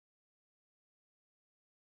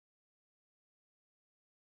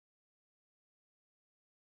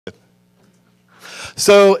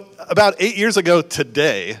So about 8 years ago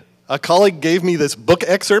today, a colleague gave me this book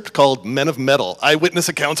excerpt called Men of Metal, Eyewitness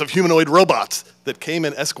Accounts of Humanoid Robots, that came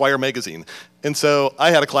in Esquire magazine. And so I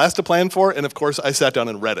had a class to plan for, and of course I sat down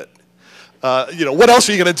and read it. What else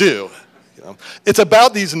are you gonna do? It's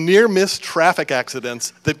about these near-miss traffic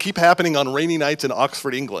accidents that keep happening on rainy nights in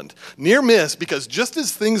Oxford, England. Near-miss because just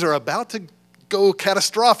as things are about to go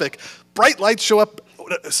catastrophic, bright lights show up,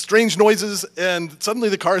 strange noises, and suddenly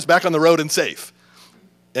the car is back on the road and safe.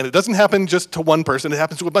 And it doesn't happen just to one person, it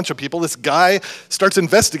happens to a bunch of people. This guy starts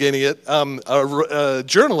investigating it, a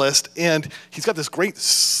journalist, and he's got this great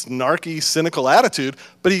snarky, cynical attitude,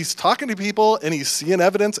 but he's talking to people and he's seeing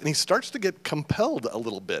evidence and he starts to get compelled a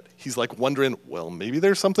little bit. He's like wondering, well, maybe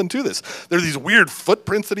there's something to this. There are these weird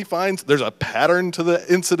footprints that he finds, there's a pattern to the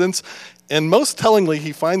incidents, and most tellingly,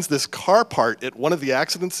 he finds this car part at one of the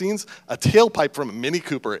accident scenes, a tailpipe from a Mini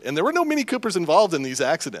Cooper, and there were no Mini Coopers involved in these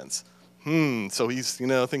accidents. So he's,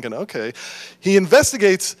 thinking, okay. He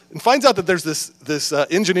investigates and finds out that there's this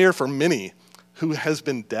engineer for Mini who has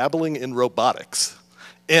been dabbling in robotics.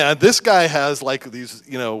 And this guy has like these,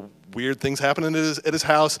 weird things happening at his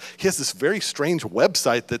house. He has this very strange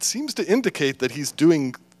website that seems to indicate that he's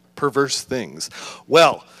doing perverse things.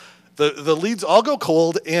 Well, the leads all go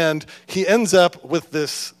cold, and he ends up with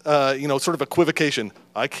this, sort of equivocation.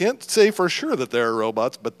 I can't say for sure that there are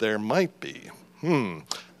robots, but there might be.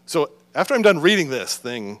 So after I'm done reading this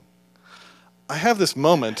thing, I have this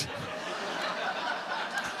moment.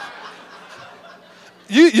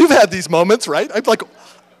 You've had these moments, right? I'm like,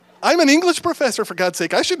 I'm an English professor, for God's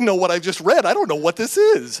sake. I should know what I just read. I don't know what this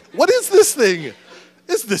is. What is this thing?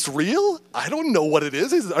 Is this real? I don't know what it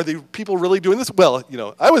is. Are the people really doing this? Well,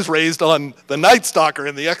 I was raised on the Night Stalker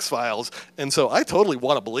and the X-Files, and so I totally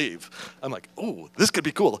want to believe. I'm like, oh, this could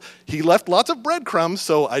be cool. He left lots of breadcrumbs,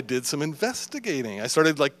 so I did some investigating. I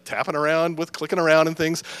started tapping around clicking around and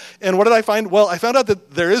things. And what did I find? Well, I found out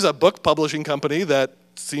that there is a book publishing company that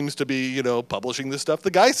seems to be, publishing this stuff.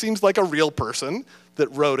 The guy seems like a real person that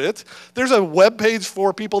wrote it. There's a web page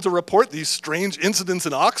for people to report these strange incidents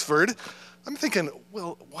in Oxford. I'm thinking,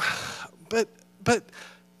 well, but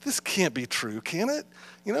this can't be true, can it?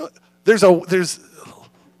 There's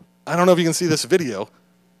I don't know if you can see this video.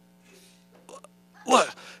 Look,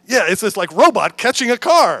 yeah, it's this robot catching a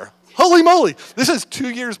car. Holy moly, this is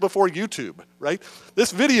 2 years before YouTube, right?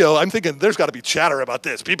 This video, I'm thinking there's got to be chatter about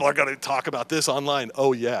this. People are going to talk about this online.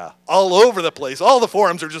 Oh yeah, all over the place. All the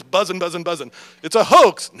forums are just buzzing, buzzing, buzzing. It's a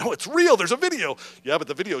hoax. No, it's real. There's a video. Yeah, but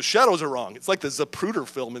the video's shadows are wrong. It's like the Zapruder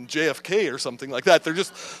film in JFK or something like that.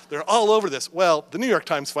 They're all over this. Well, the New York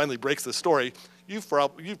Times finally breaks the story. You've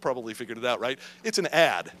probably figured it out, right? It's an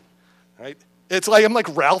ad, right? It's like, I'm like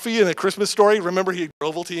Ralphie in A Christmas Story. Remember he had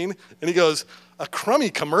Ovaltine? And he goes, a crummy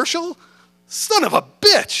commercial? Son of a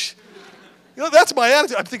bitch. That's my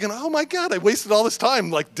attitude. I'm thinking, oh my God, I wasted all this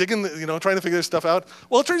time digging, trying to figure this stuff out.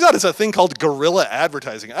 Well, it turns out it's a thing called guerrilla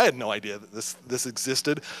advertising. I had no idea that this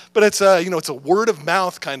existed. But it's it's a word of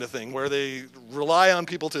mouth kind of thing where they rely on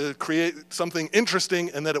people to create something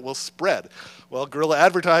interesting and that it will spread. Well, guerrilla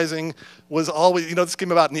advertising was always, this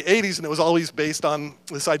came about in the 80s, and it was always based on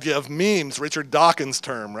this idea of memes, Richard Dawkins'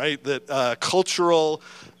 term, right? That cultural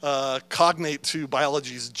cognate to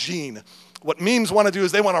biology's gene. What memes want to do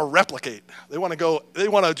is they want to replicate. They want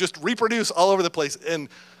to just reproduce all over the place. And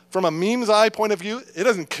from a meme's eye point of view, it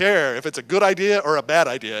doesn't care if it's a good idea or a bad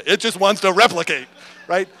idea. It just wants to replicate,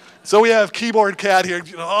 right? So we have Keyboard Cat here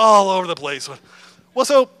all over the place. Well,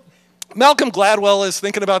 so Malcolm Gladwell is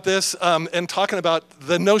thinking about this and talking about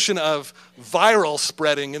the notion of viral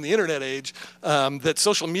spreading in the internet age that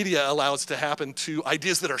social media allows to happen to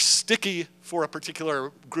ideas that are sticky for a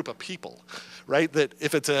particular group of people, right? That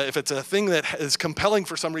if it's a thing that is compelling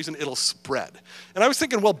for some reason, it'll spread. And I was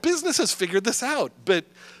thinking, well, business has figured this out, but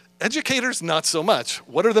educators, not so much.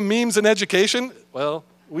 What are the memes in education? Well,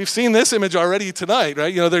 we've seen this image already tonight,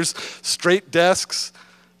 right? There's straight desks,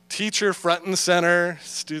 teacher front and center,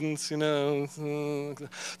 students, These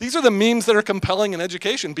are the memes that are compelling in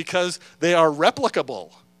education because they are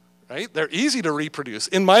replicable, right? They're easy to reproduce.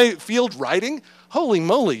 In my field, writing, holy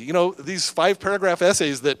moly, these 5-paragraph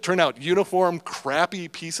essays that turn out uniform, crappy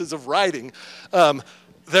pieces of writing,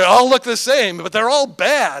 they all look the same, but they're all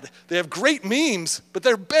bad. They have great memes, but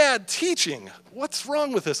they're bad teaching. What's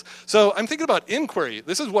wrong with this? So I'm thinking about inquiry.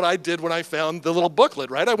 This is what I did when I found the little booklet,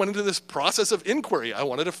 right? I went into this process of inquiry. I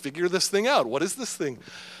wanted to figure this thing out. What is this thing?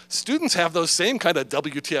 Students have those same kind of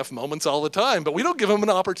WTF moments all the time, but we don't give them an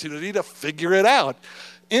opportunity to figure it out.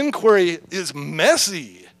 Inquiry is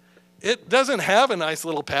messy. it doesn't have a nice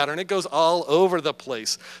little pattern. It goes all over the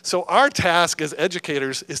place. So our task as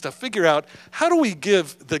educators is to figure out how do we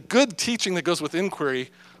give the good teaching that goes with inquiry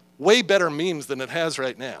way better memes than it has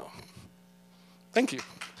right now. Thank you.